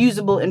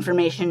usable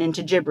information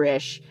into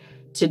gibberish.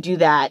 To do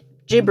that,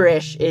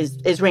 gibberish is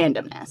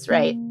randomness,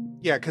 right?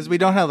 Yeah, because we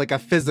don't have, like, a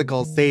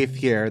physical safe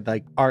here.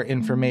 Like, our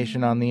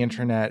information on the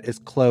internet is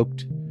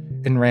cloaked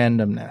in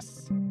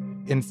randomness.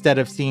 Instead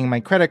of seeing my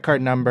credit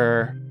card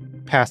number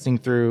passing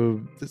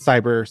through the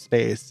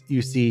cyberspace,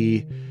 you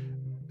see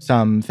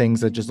some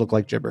things that just look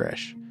like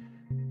gibberish.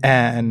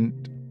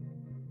 And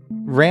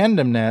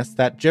randomness,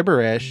 that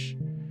gibberish,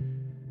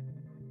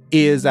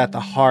 is at the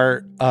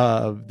heart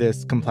of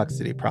this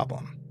complexity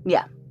problem.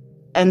 Yeah.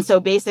 And so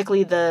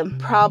basically the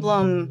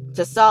problem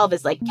to solve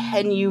is like,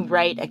 can you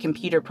write a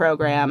computer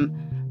program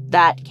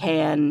that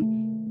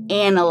can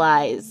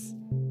analyze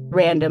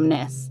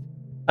randomness?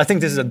 I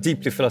think this is a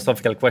deeply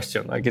philosophical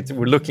question. Like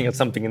we're looking at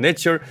something in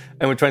nature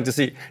and we're trying to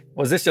see,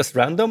 was this just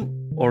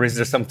random or is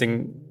there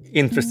something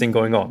interesting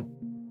going on?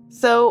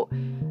 So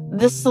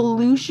the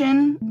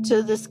solution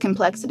to this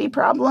complexity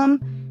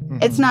problem,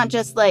 it's not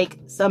just like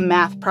some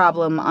math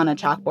problem on a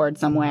chalkboard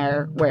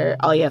somewhere where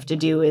all you have to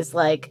do is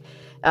like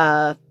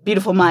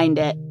beautiful mind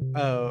it.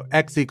 Oh,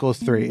 X equals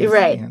 3 is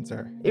Right. the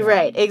answer.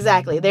 Right,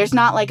 exactly. There's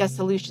not like a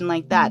solution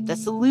like that. The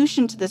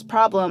solution to this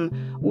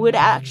problem would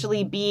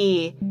actually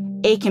be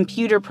a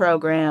computer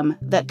program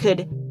that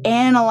could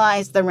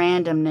analyze the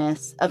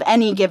randomness of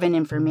any given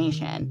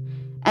information.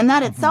 And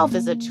that itself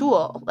is a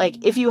tool.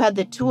 Like, if you had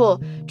the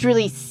tool to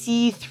really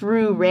see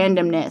through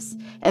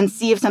randomness and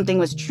see if something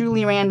was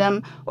truly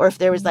random or if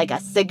there was like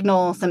a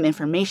signal, some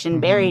information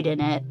buried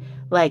in it,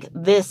 like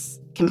this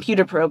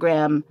computer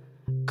program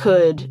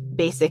could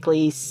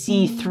basically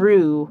see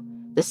through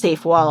the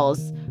safe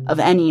walls of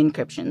any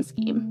encryption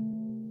scheme.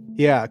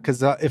 Yeah,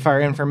 because if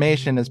our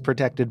information is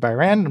protected by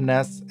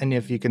randomness, and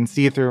if you can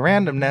see through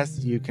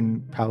randomness, you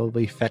can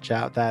probably fetch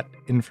out that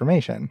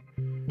information.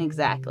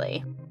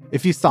 Exactly.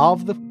 If you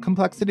solve the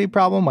complexity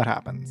problem, what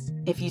happens?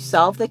 If you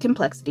solve the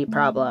complexity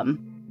problem,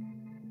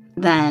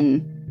 then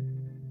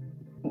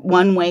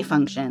one-way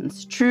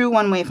functions, true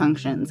one-way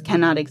functions,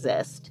 cannot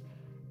exist.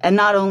 And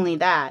not only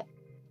that,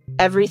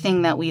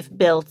 everything that we've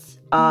built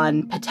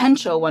on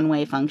potential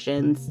one-way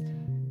functions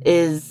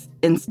is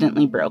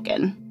instantly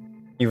broken.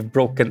 You've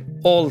broken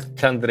all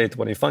candidate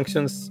one-way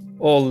functions,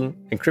 all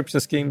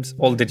encryption schemes,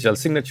 all digital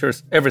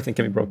signatures, everything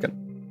can be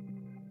broken.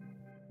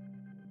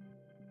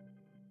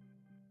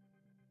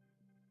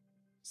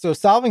 So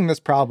solving this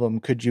problem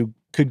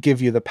could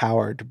give you the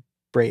power to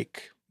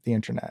break the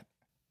internet.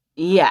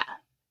 Yeah.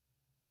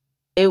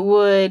 It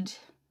would...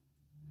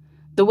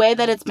 The way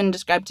that it's been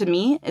described to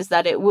me is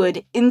that it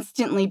would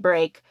instantly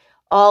break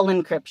all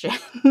encryption.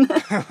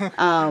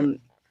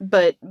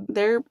 But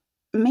there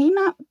may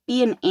not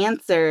be an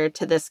answer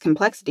to this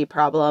complexity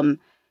problem.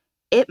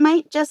 It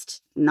might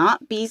just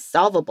not be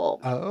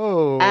solvable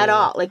at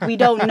all. Like, we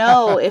don't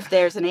know if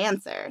there's an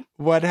answer.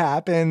 What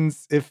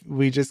happens if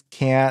we just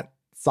can't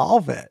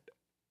solve it?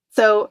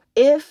 So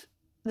if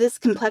this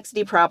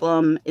complexity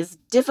problem is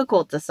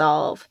difficult to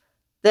solve,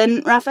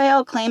 then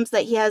Raphael claims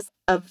that he has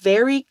a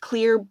very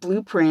clear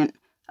blueprint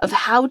of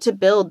how to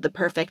build the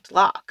perfect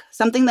lock,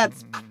 something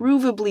that's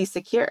provably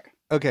secure.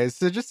 Okay,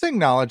 so just to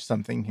acknowledge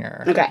something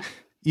here. Okay.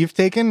 You've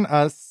taken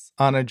us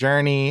on a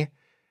journey,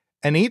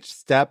 and each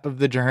step of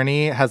the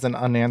journey has an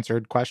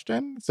unanswered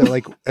question. So,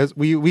 like, as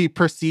we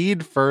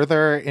proceed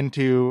further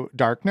into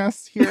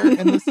darkness here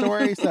in the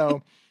story,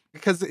 so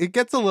because it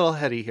gets a little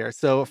heady here.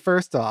 So,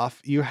 first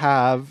off, you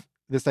have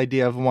this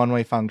idea of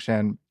one-way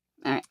function.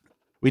 All right.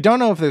 We don't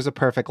know if there's a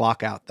perfect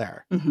lock out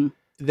there. Mm-hmm.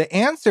 The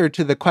answer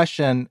to the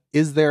question,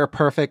 is there a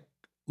perfect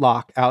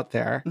lock out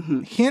there,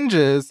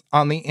 hinges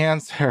on the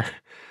answer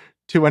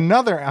to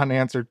another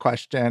unanswered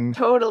question.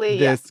 Totally.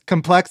 This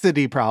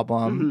complexity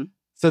problem.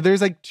 So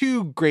there's like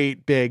two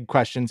great big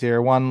questions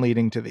here, one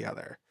leading to the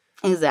other.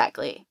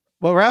 Exactly.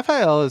 Well,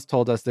 Raphael has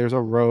told us there's a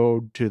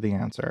road to the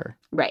answer.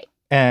 Right.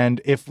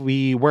 And if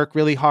we work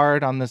really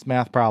hard on this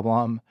math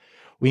problem,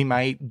 we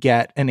might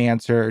get an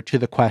answer to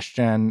the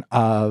question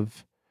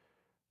of,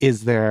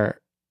 is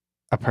there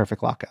a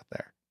perfect lock out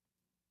there?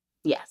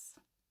 Yes.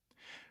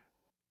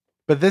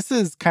 But this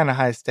is kind of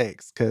high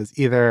stakes because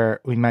either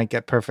we might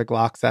get perfect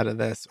locks out of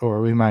this or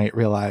we might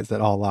realize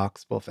that all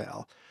locks will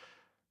fail.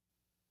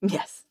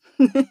 Yes.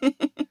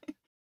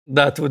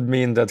 That would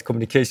mean that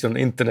communication on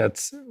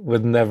internet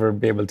would never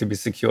be able to be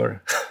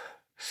secure.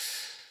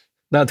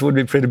 That would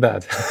be pretty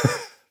bad.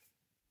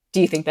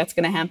 Do you think that's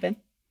going to happen?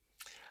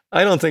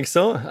 I don't think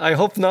so. I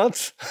hope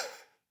not.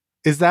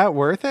 Is that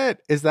worth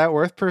it? Is that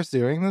worth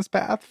pursuing this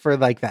path for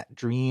like that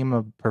dream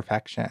of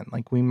perfection?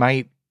 Like we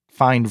might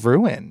find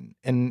ruin.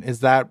 And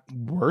is that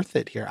worth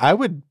it here? I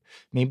would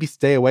maybe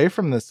stay away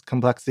from this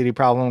complexity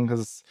problem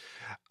because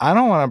I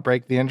don't want to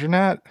break the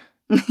internet.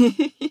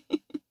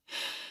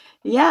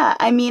 Yeah,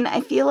 I mean,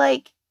 I feel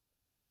like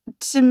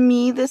to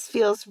me, this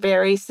feels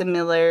very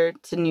similar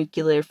to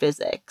nuclear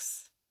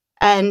physics.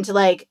 And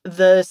like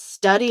the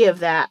study of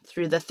that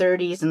through the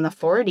 30s and the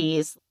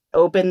 40s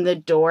opened the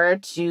door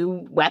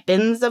to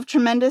weapons of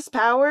tremendous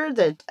power,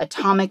 the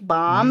atomic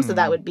bomb. So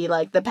that would be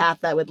like the path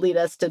that would lead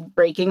us to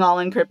breaking all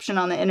encryption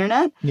on the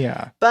internet.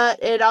 Yeah.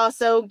 But it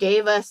also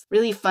gave us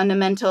really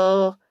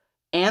fundamental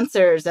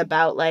answers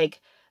about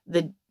like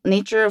the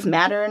nature of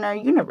matter in our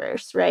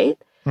universe,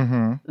 right?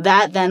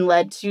 That then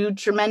led to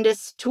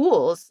tremendous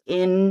tools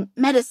in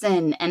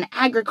medicine and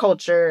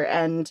agriculture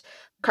and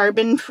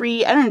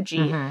carbon-free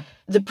energy.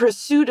 The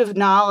pursuit of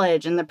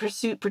knowledge and the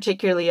pursuit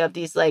particularly of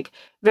these like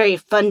very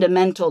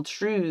fundamental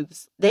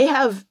truths, they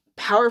have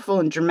powerful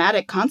and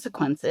dramatic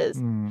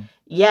consequences.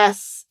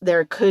 Yes,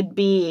 there could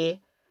be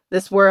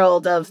this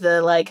world of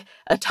the like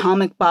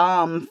atomic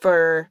bomb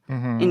for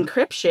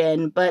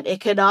encryption, but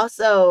it could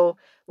also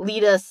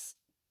lead us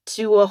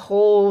to a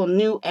whole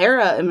new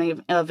era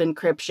of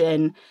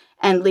encryption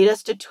and lead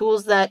us to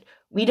tools that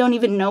we don't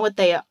even know what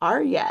they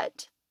are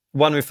yet.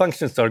 One-way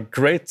functions are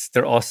great,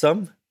 they're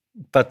awesome,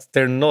 but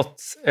they're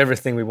not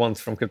everything we want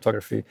from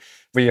cryptography.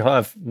 We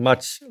have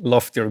much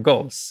loftier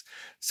goals.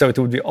 So it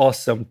would be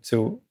awesome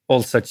to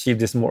also achieve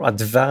these more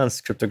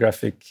advanced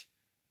cryptographic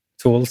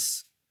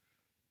tools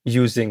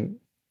using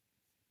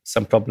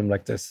some problem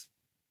like this.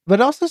 But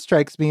it also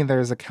strikes me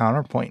there's a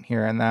counterpoint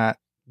here in that,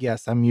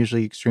 yes, I'm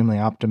usually extremely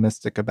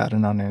optimistic about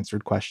an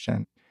unanswered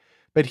question.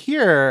 But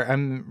here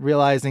I'm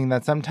realizing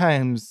that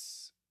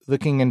sometimes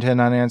looking into an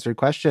unanswered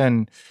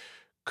question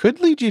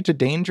could lead you to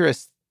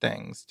dangerous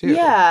things too.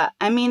 Yeah.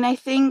 I mean, I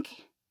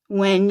think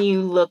when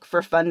you look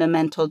for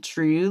fundamental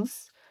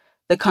truths,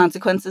 the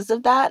consequences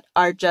of that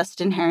are just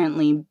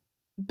inherently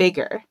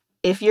bigger.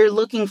 If you're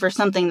looking for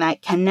something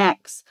that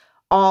connects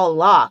all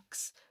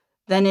locks,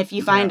 then if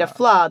you find a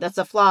flaw, that's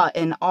a flaw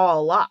in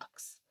all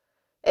locks.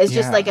 It's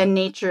just like a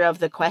nature of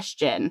the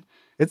question.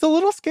 It's a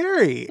little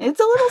scary. It's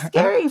a little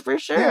scary for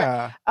sure.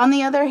 Yeah. On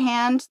the other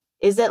hand,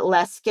 is it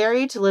less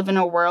scary to live in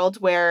a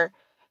world where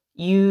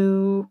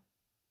you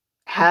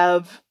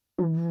have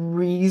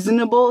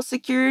reasonable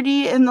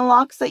security in the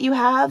locks that you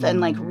have and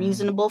like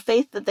reasonable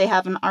faith that they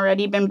haven't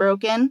already been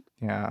broken?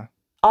 Yeah.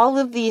 All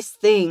of these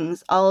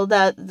things, all of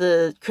that,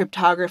 the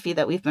cryptography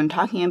that we've been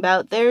talking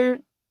about, they're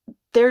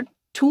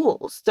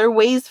tools. They're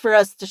ways for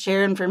us to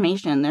share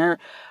information. There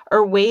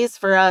are ways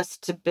for us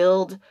to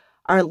build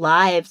our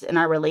lives and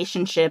our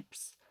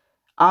relationships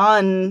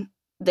on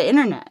the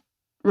internet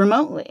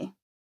remotely.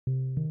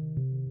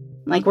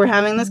 Like we're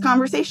having this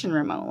conversation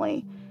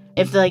remotely.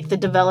 If like the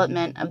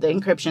development of the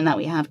encryption that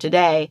we have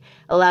today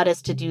allowed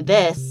us to do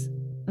this,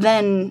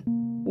 then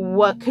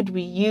what could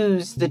we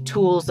use the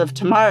tools of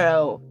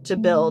tomorrow to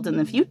build in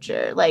the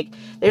future? Like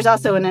there's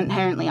also an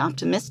inherently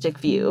optimistic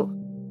view.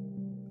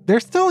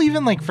 There's still,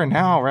 even like for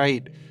now,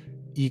 right?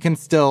 You can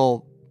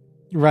still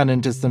run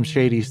into some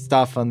shady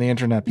stuff on the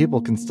internet.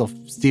 People can still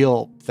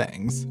steal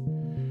things.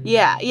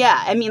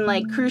 Yeah. I mean,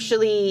 like,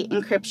 crucially,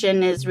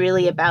 encryption is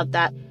really about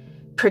that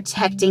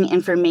protecting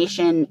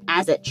information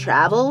as it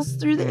travels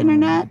through the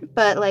internet.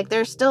 But, like,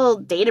 there's still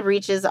data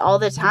breaches all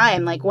the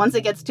time. Like, once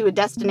it gets to a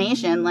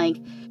destination, like,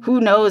 who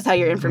knows how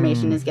your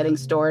information is getting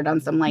stored on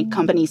some, like,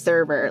 company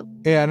server.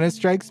 Yeah, and it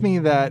strikes me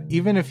that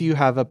even if you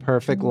have a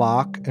perfect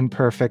lock and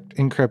perfect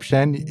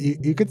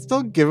encryption, you could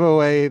still give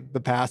away the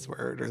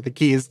password or the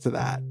keys to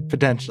that,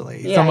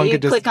 potentially. Yeah, Someone you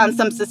could click on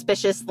some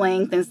suspicious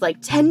link and it's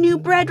like 10 new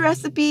bread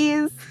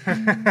recipes.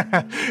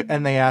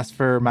 And they ask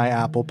for my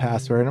Apple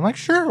password. I'm like,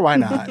 sure, why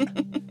not?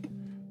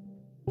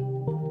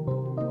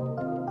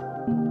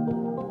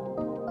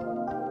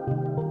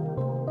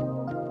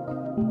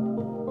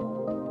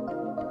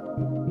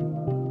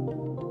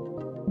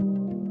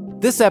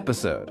 This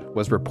episode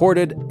was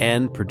reported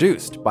and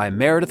produced by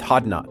Meredith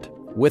Hodnott,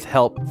 with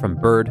help from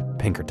Bird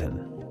Pinkerton.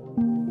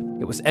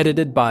 It was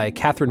edited by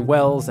Catherine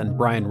Wells and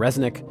Brian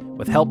Resnick,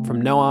 with help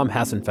from Noam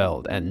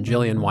Hassenfeld and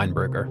Jillian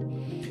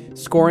Weinberger.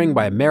 Scoring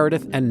by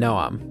Meredith and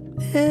Noam.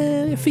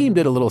 Efim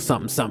did a little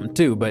something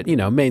too, but,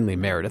 mainly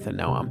Meredith and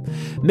Noam.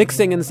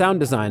 Mixing and sound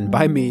design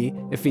by me,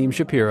 Efim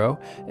Shapiro,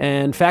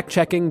 and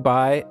fact-checking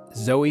by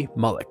Zoe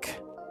Mullick.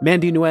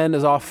 Mandy Nguyen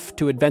is off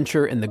to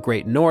adventure in the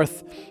Great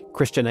North.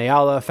 Christian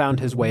Ayala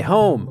found his way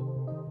home.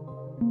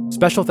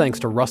 Special thanks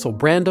to Russell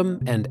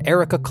Brandom and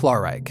Erica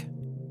Klareich.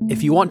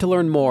 If you want to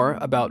learn more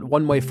about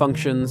one-way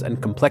functions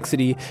and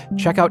complexity,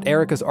 check out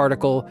Erica's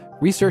article,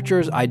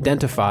 Researchers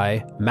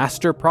Identify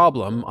Master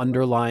Problem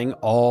Underlying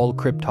All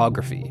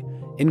Cryptography,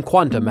 in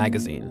Quanta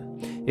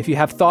magazine. If you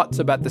have thoughts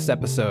about this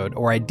episode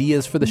or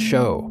ideas for the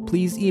show,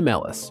 please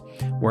email us.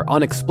 We're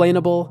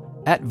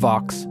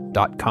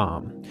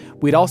unexplainable@vox.com.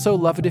 We'd also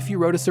love it if you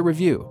wrote us a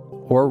review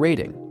or a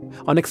rating.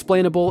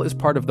 Unexplainable is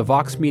part of the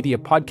Vox Media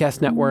Podcast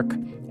Network,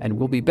 and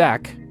we'll be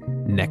back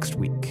next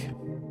week.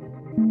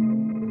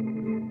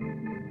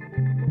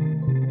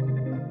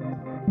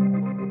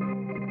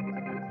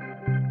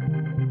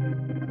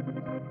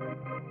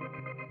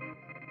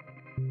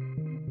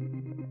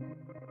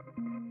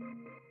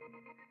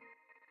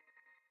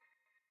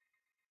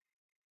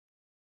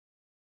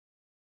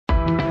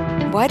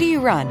 Why do you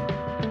run?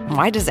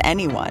 Why does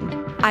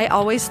anyone? I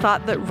always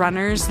thought that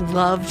runners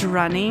loved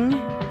running.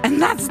 And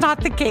that's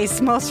not the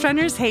case. Most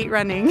runners hate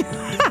running.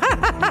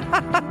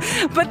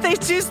 But they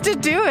choose to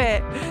do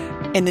it.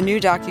 In the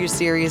new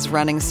docuseries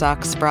Running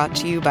Sucks, brought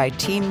to you by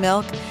Teen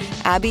Milk,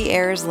 Abby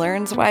Ayers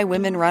learns why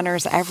women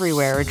runners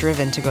everywhere are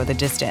driven to go the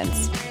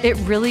distance. It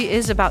really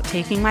is about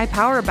taking my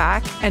power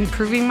back and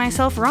proving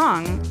myself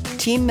wrong.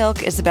 Teen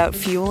Milk is about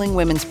fueling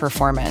women's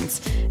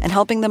performance and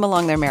helping them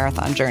along their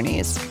marathon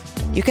journeys.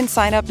 You can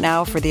sign up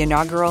now for the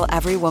inaugural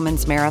Every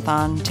Woman's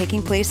Marathon,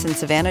 taking place in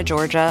Savannah,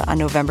 Georgia on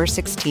November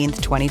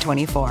 16th,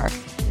 2024.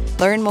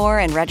 Learn more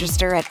and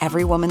register at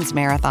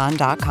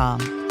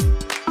everywomansmarathon.com.